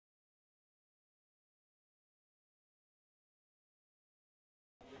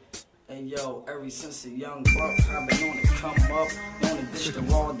And yo, ever since a young buck, I've been on to come up, on to dish the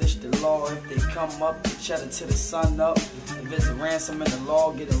raw, dish the law. If they come up, they cheddar till the sun up. If it's a ransom in the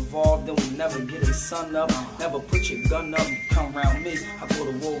law, get involved, then we never get a sun up. Never put your gun up, you come round me. I go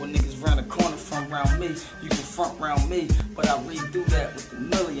to war with niggas round the corner from round me. You can front round me, but I redo that with the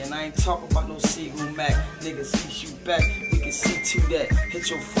million. I ain't talking about no Seagull Mac. Niggas see shoot back, we can see to that. Hit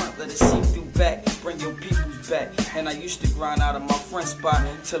your front, let it see through back. Bring your peoples back. And I used to grind out of my front spot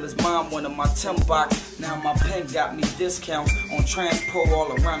till his mom went in my 10 box. Now my pen got me discounts on transport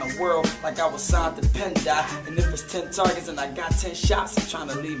all around the world, like I was signed to Pen Dot. And if it's 10 targets and I got 10 shots, I'm trying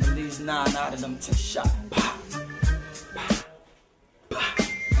to leave at least 9 out of them 10 shots.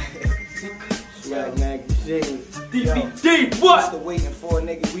 Swag magazine. DVD, what? Still waiting for a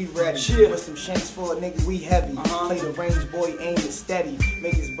nigga, we ready. Shit. With some shanks for a nigga, we heavy. Play the range boy, aim it steady.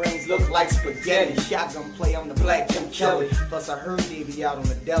 Make his brains look like spaghetti. Shotgun play, I'm the black Jim Kelly. Plus I heard they be out on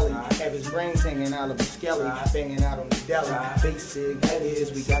the deli. Have his brains hanging out of a skelly. Banging out on the deli. Basic, that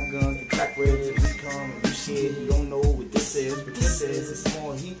is, we got guns to crack ribs. If we come and you shit, you don't know what this is. But this is a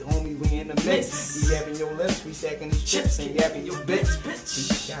small heat, homie, we in the mix. We yapping your lips, we stacking these chips and yapping your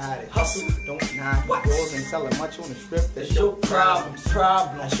bitch. You got it. Hustle, don't knock your doors and tell it much on the strip. That's your problem.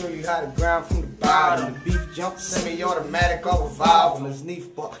 I show you how to grind from the bottom. The beef jump semi-automatic, all revolving. There's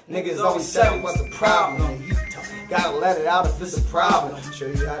neef, but niggas always tell me what's the problem. Gotta let it out if it's a problem. Show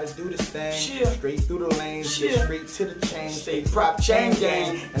you how to do this thing. Straight through the lanes, get straight to the chain. Stay prop chain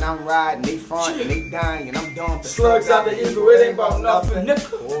gang. And I'm riding, they front and they dying, and I'm dumping. Slugs out the eagle, it ain't about nothing.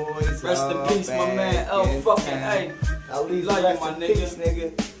 Boys, rest in peace, my man. L fucking A. I'll leave you rest in peace,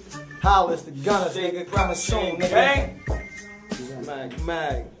 nigga. Hollis the Gunners, nigga. Coming soon, nigga.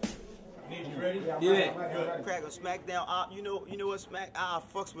 Mag. You ready? Yeah. Crack on SmackDown. You know what, Smack? I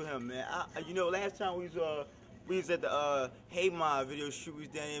fucks with him, man. You know, last time we was at the hallmark video shoot. We was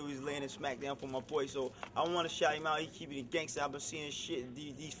down there. We was laying in SmackDown for my boy. So I want to shout him out. He keeping it gangster. I've been seeing shit,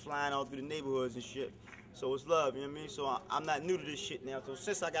 DVDs flying all through the neighborhoods and shit. So it's love, you know what I mean? So I'm not new to this shit now. So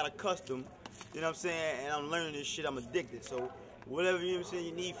since I got accustomed, you know what I'm saying, and I'm learning this shit, I'm addicted. So whatever, you know what I'm saying,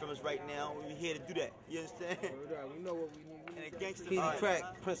 you need from us right now, we're here to do that. You understand? We know what we need. And a gangster Petey Crack,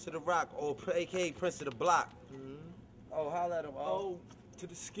 Prince of the Rock, or aka Prince of the Block. Oh, holla at him. Oh, to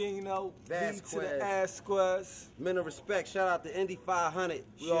the Skino, Bass B to Squares. the Ass Squares. Men of respect. Shout out to Indy 500.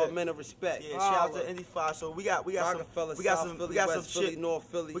 We all men of respect. Yeah, shout out to Indy 5. So we got Rocafella, some West shit. Philly, North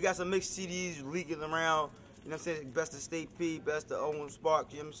Philly. We got some mixed CDs leaking around. You know what I'm saying? Best of State P, best of Owen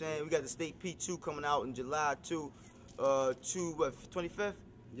Spark. You know what I'm saying? We got the State P2 coming out in July 25th?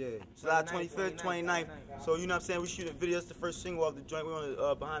 Yeah. July 25th, 29th. So you know what I'm saying? We shooting videos. The first single off the joint. We on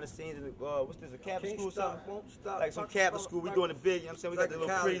the behind the scenes in the what's this? A Catholic school or something? Won't stop. Like some Catholic school. We doing it big. You know what I'm saying? We got the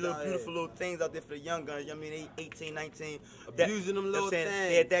little pretty, little Cali, beautiful little things out there for the young guns. You know what I mean? 18, 19. Abusing them little They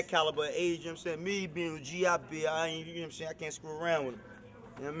things. at that caliber of age. You know what I'm saying? Me being a GIB, I ain't. You know what I'm saying? I can't screw around with them.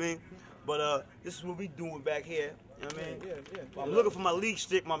 You know what I mean? But this is what we doing back here. You know what I mean? Yeah. I'm looking for my league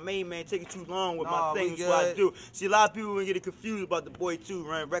stick, my main man taking too long with my things, so I do. See, a lot of people will get confused about the boy too,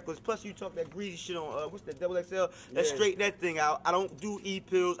 right? Reckless. Plus, you talk that greasy shit on what's that double XL? Let's straighten that thing out. I don't do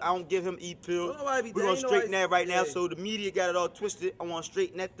e-pills. I don't give him e-pills. We're gonna straighten that right now. So the media got it all twisted. I want to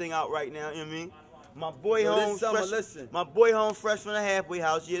straighten that thing out right now. You know what I mean? My boy home fresh. My boy home fresh from the halfway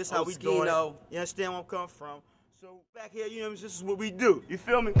house. Yeah, that's how we doing it. You understand where I'm coming from? So back here, you know, this is what we do. You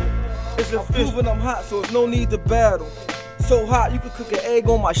feel me? It's I'm proving I'm hot, so there's no need to battle. So hot, you could cook an egg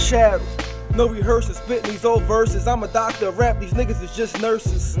on my shadow. No rehearsing, spitting these old verses. I'm a doctor of rap, these niggas is just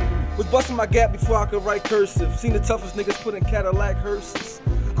nurses. Was busting my gap before I could write cursive. Seen the toughest niggas put in Cadillac hearses.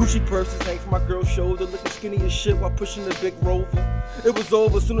 Gucci purses hang from my girl's shoulder, looking skinny as shit while pushing the big Rover. It was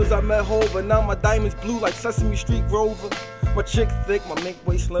over as soon as I met Hova. Now my diamonds blue like Sesame Street Rover. My chick thick, my mink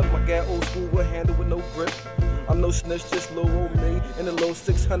waist slim, my gat old school with handle with no grip. I'm no snitch, just low old me. In the low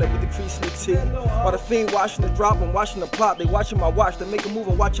 600 with the crease in the T. While the fiend watching the drop, I'm watching the plot. They watching my watch, they make a move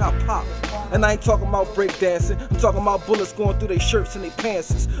and watch how I pop. And I ain't talking about break dancing. I'm talking about bullets going through their shirts and their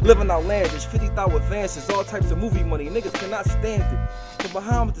pants. Living outlandish, 50,000 advances, all types of movie money. Niggas cannot stand it. But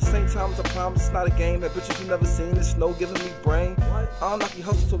behind at the same time as I promise, it's not a game. That bitches you never seen, the snow giving me brain. I don't knock your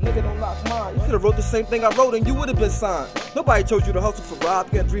hustle, so nigga don't knock mine. You could've wrote the same thing I wrote and you would've been signed. Nobody told you to hustle for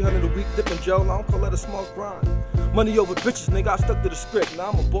Rob, getting 300 a week, dipping Joe. Now I don't call that a small grind. Money over bitches, nigga, I stuck to the script.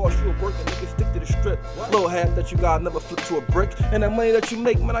 Now I'm a boss, you a worker, nigga, stick to the strip. Little hat that you got, never flip to a brick. And that money that you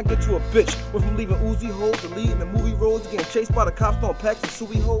make, man, I get to a bitch. Went from leaving Uzi holes to leading the movie roles, getting chased by the cops throwing packs of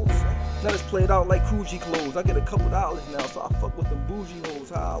suey holes. Now it's played out like Coogee clothes. I get a couple dollars now, so I fuck with them bougie hoes.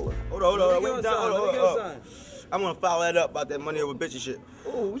 Holla. Hold on. Wait down. Hold on. I'm gonna follow that up about that money over bitch and shit.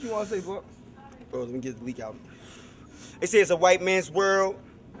 Oh, what you wanna say, bro? Bro, let me get the leak out. They say it's a white man's world.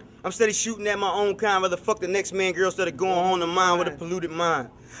 I'm steady shooting at my own kind, rather fuck the next man girl instead of going home to mine with a polluted mind.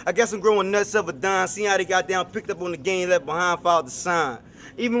 I guess I'm growing nuts of a dime, seeing how they got down, picked up on the game, left behind, followed the sign.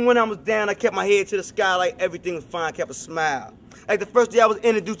 Even when I was down, I kept my head to the sky like everything was fine, kept a smile. Like the first day I was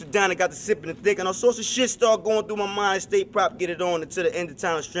introduced to Don, I got to sipping and thinking, all sorts of shit started going through my mind, stay prop, get it on until the end of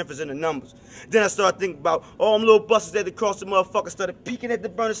time, the strength is in the numbers. Then I started thinking about all them little buses that across the motherfucker, started peeking at the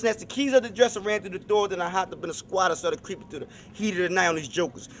burner, snatched the keys of the dresser, ran through the door, then I hopped up in a squad, I started creeping through the heat of the night on these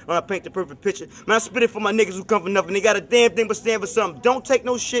jokers. When I paint the perfect picture, man, I spit it for my niggas who come for nothing, they got a damn thing but stand for something. Don't take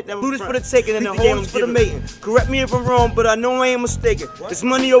no shit, never do this for the taking and the whole for the making. Correct me if I'm wrong, but I know I ain't mistaken. It's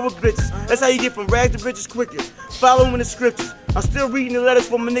money over bitches, that's how you get from rags to bitches quicker. Following the scriptures. I'm still reading the letters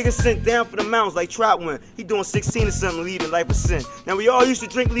from my niggas sent down for the mountains like Trout went. He doing 16 or something, leading life of sin. Now we all used to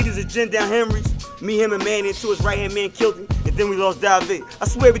drink liters of gin down Henry's. Me, him, and Manny until his right-hand man killed him, and then we lost David. I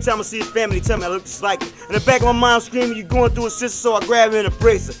swear every time I see his family, they tell me I look just like him. In the back of my mind, I'm screaming, you going through a sister, so I grab her and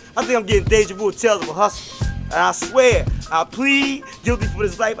embrace her. I think I'm getting deja vu tales of a hustle. And I swear, I plead guilty for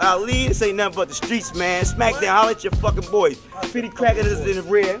this life I lead. This ain't nothing but the streets, man. Smackdown, holla at your fucking boys. Petey Cracker is in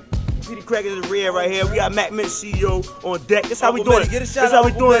the rear. Petey Cracker is in the rear right here. We got Mac Mint CEO on deck. That's how we doing it. That's how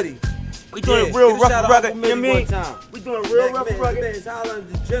we doing it. We doing it real rough and rugged. You know what I mean? We doing it real rough and rugged. It's hollering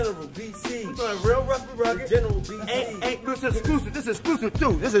the General BC. We doing it real rough and rugged. General BC. Ain't this is exclusive. This is exclusive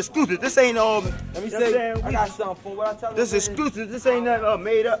too. This is exclusive. This ain't Let me say, I got something for what I tell you. This is exclusive. This ain't nothing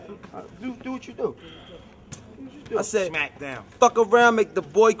made up. Do what you do. I said, Smackdown. fuck around, make the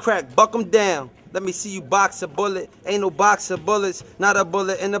boy crack, buck him down. Let me see you box a bullet. Ain't no box of bullets, not a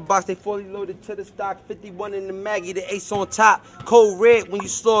bullet in the box. They fully loaded to the stock. 51 in the Maggie, the ace on top. Cold red when you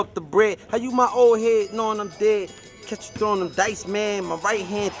slow up the bread. How you my old head knowing I'm dead? Catch you throwing them dice, man. My right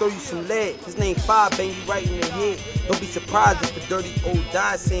hand throw you some lead. His name Five, bang you right in the head. Don't be surprised if the dirty old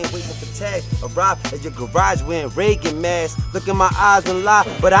die saying waiting for tag. Arrive at your garage wearing Reagan mask. Look in my eyes and lie,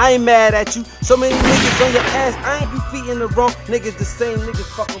 but I ain't mad at you. So many niggas on your ass, I ain't be feet in the wrong. Niggas the same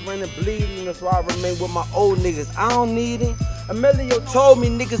niggas fuck around and bleeding. That's why I remain with my old niggas. I don't need it. Emilio told me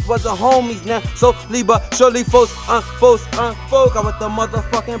niggas wasn't homies now. So Liba, surely folks, unfolks. I went the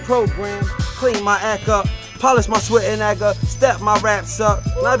motherfucking program. Clean my act up. Polish my sweat and agger, step my raps up.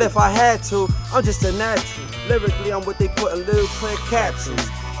 Not if I had to, I'm just a natural. Lyrically, I'm what they put in little clear captions.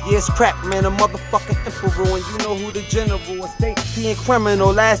 Yeah, it's crap, man, a motherfucking emperor. And you know who the general is. State being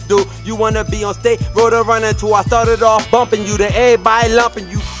criminal, last dude. You wanna be on state, road a running to. I started off bumping you, to everybody lumping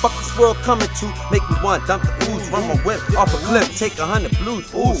you. Fuck this world coming to. Make me want dump the ooze, run my whip off a clip. Take 100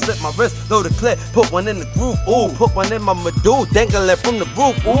 blues, ooh, slip my wrist, load the clip. Put one in the groove, ooh, put one in my medulla, dangling from the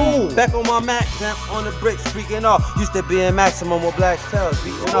roof, ooh. Back on my Mac, now on the bricks, freaking off. Used to be in maximum with black tails,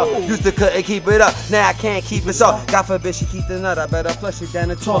 beating off. Used to couldn't keep it up, now I can't keep it up. God forbid she keep the nut, I better flush it down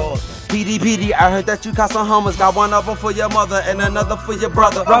the toilet. PD, I heard that you got some hummers. Got one of them for your mother and another for your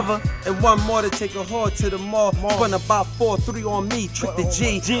brother. And one more to take a whore to the mall. Spend about 4-3 on me, trick the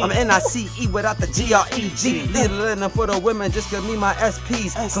G. I'm NICE without the GREG. Little linen for the women, just give me my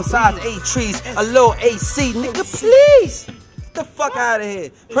SPs. Some size 8 trees, a little AC. Nigga, please. Get the fuck out of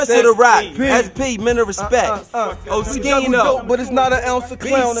here. Prince of the Rock, SP, men of respect. Oh, Skino. But it's not an ounce of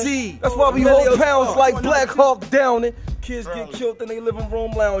clowning. That's why we hold pounds like Black Hawk Downing. Kids get killed in their living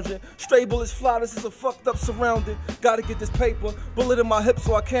room lounging. Stray bullets fly, this is a fucked up surrounding. Gotta get this paper, bullet in my hip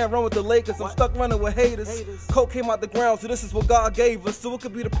so I can't run with the Lakers. I'm stuck running with haters. Coke came out the ground, so this is what God gave us. So it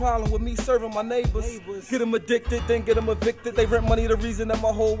could be the problem with me serving my neighbors. Get them addicted, then get them evicted. They rent money, the reason that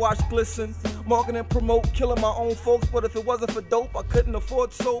my whole watch glistens. Market and promote, killing my own folks. But if it wasn't for dope, I couldn't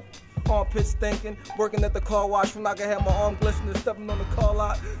afford soap. Armpits stinking, working at the car wash when I could have my arm glistening, stepping on the car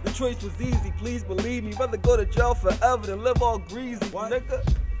lot. The choice was easy, please believe me. Rather go to jail forever than live all greasy, nigga.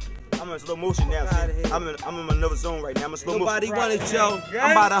 I'm in slow motion now, see? I'm in another zone right now. I'm in slow Nobody motion. wanted Joe.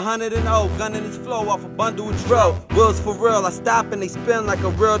 I'm about 100 and 0, gunning his flow off a bundle of drill. Wheels for real, I stop and they spin like a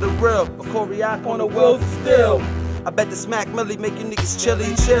reel to reel. A Coriac on the wheels of steel. I bet the smack Millie make you niggas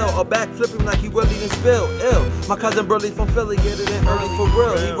chilly chill. Or backflip him like he really done spill. Ill. My cousin Burley from Philly, get it in early for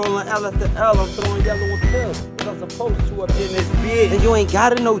real. He rolling L after L, I'm throwing yellow and pills. I'm supposed to up in this bed. And you ain't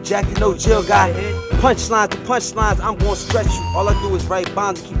gotta know jacket, no chill guy. Punchlines to punchlines, I'm gonna stretch you. All I do is write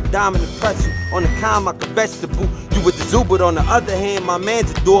bonds and keep it diamond and press you. On the calm like a vegetable. You with the zoo, but on the other hand, my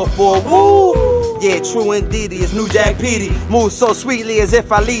man's a door for a woo. Yeah, true indeed, it's New Jack Petey. Move so sweetly as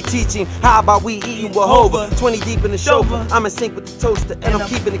if I lead teaching. How about we eating with Hova? 20 deep in the chauffeur. I'm in sync with the toaster, and I'm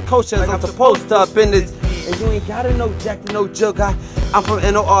keeping it kosher as I'm supposed to up in this. And you ain't gotta know Jack to know Jill guy. I'm from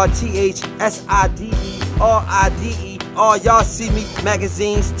NORTHSIDE, RIDE. all y'all see me.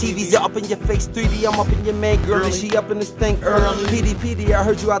 Magazines, TVs, you're up in your face. 3D, I'm up in your man, girl, and she up in this thing early. PD, I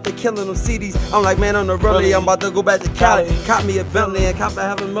heard you out there killing them CDs. I'm like, man, on the really, I'm about to go back to Cali. Caught me a Bentley and cop a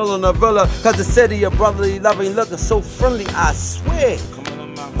half a mil on a villa. Cause the city of brotherly love ain't looking so friendly, I swear.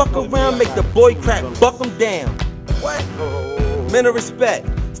 Fuck around, make the boy crack, buck him down. What? Men of respect.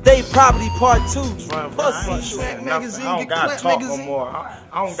 State Property Part 2. Pussy. Magazine, I don't gotta talk no more. I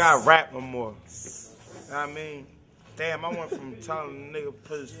don't gotta rap no more. You know what I mean? Damn, I went from telling the nigga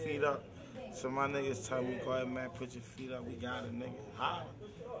put his feet up, so my niggas tell me, go ahead, man, put your feet up. We got it, nigga. Hot.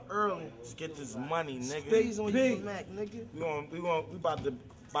 Early. Let's get this money, nigga. Space on your Mac, nigga. We about to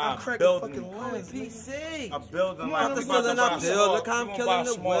buy a building. PC. A building You like want this. the building up there? Look how I'm killing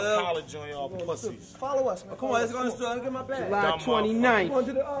the small well. college on y'all pussies. Follow us, man. Come on, let's go in the store. Let me get my bag. July 29th. Going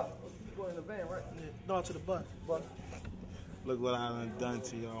to the going in the van, right? No, to the bus. Look what I done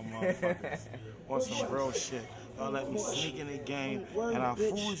to y'all motherfuckers. Want some real shit. Y'all let me sneak in the game and I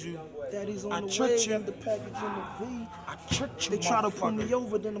fooled you. Daddy's on I the tricked way, you. got the package in the V. I tricked you, They try to pull motherfucker. me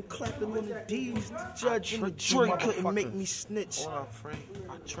over, then I'm clapping on the D's. The judge and the tricked you, jury couldn't motherfucker. make me snitch. Hold up, Frank.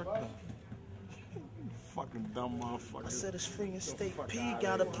 I tricked them. Fucking dumb motherfucker. I said it's free and state P.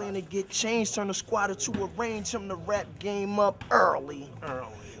 Got a plan to get changed, turn the squatter to arrange him to rap game up early.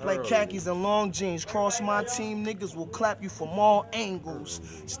 Like khakis and long jeans, cross my team, niggas will clap you from all angles.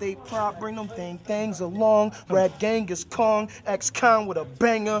 State prop, bring them things along. Rap gang is Kong, ex-con with a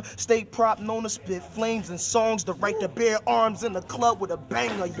banger. State prop known to spit flames and songs, to write the bare arms in the club with a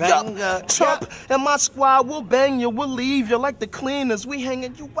banger. Yup, Trump and my squad will bang you, we'll leave you like the cleaners. We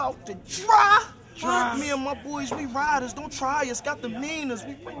hanging you out to dry. Me and my boys, we riders, don't try us. Got the meaners,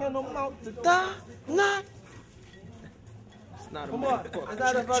 we bringing them out to die. Not. Come on, it's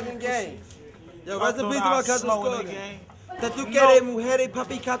not a fucking game. Yo, rest in peace to my cousin Scotty. That tu No. quieres mujeres,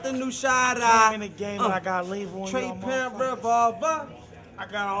 papi, cata no I'm shara. in the game and I got label on Trey y'all Parent motherfuckers. revolver. I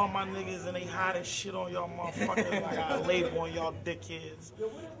got all my niggas and they hot as shit on y'all motherfuckers. I got a label on y'all dickheads.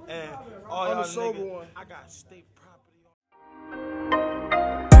 And all y'all niggas, I got state